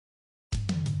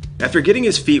After getting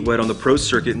his feet wet on the pro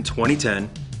circuit in 2010,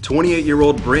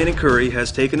 28-year-old Brandon Curry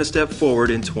has taken a step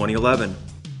forward in 2011.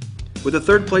 With a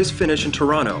third-place finish in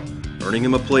Toronto, earning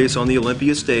him a place on the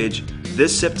Olympia stage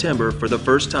this September for the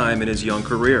first time in his young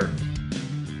career.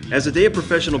 As the day of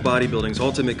professional bodybuilding's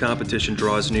ultimate competition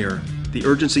draws near, the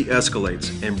urgency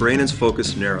escalates and Brandon's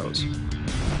focus narrows.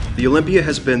 The Olympia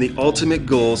has been the ultimate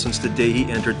goal since the day he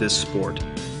entered this sport.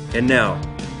 And now,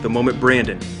 the moment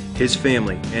Brandon, his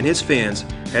family, and his fans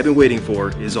have been waiting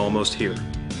for is almost here.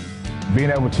 Being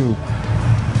able to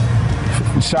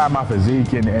shine my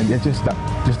physique and it's just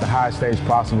the highest stage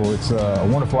possible. It's a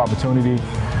wonderful opportunity,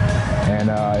 and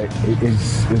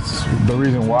it's the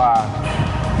reason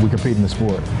why we compete in the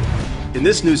sport. In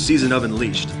this new season of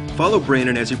Unleashed, follow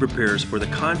Brandon as he prepares for the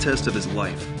contest of his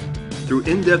life. Through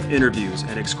in-depth interviews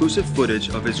and exclusive footage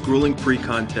of his grueling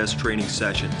pre-contest training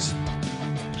sessions.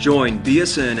 Join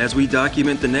BSN as we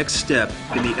document the next step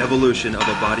in the evolution of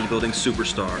a bodybuilding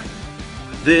superstar.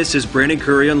 This is Brandon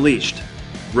Curry Unleashed,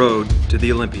 Road to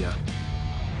the Olympia.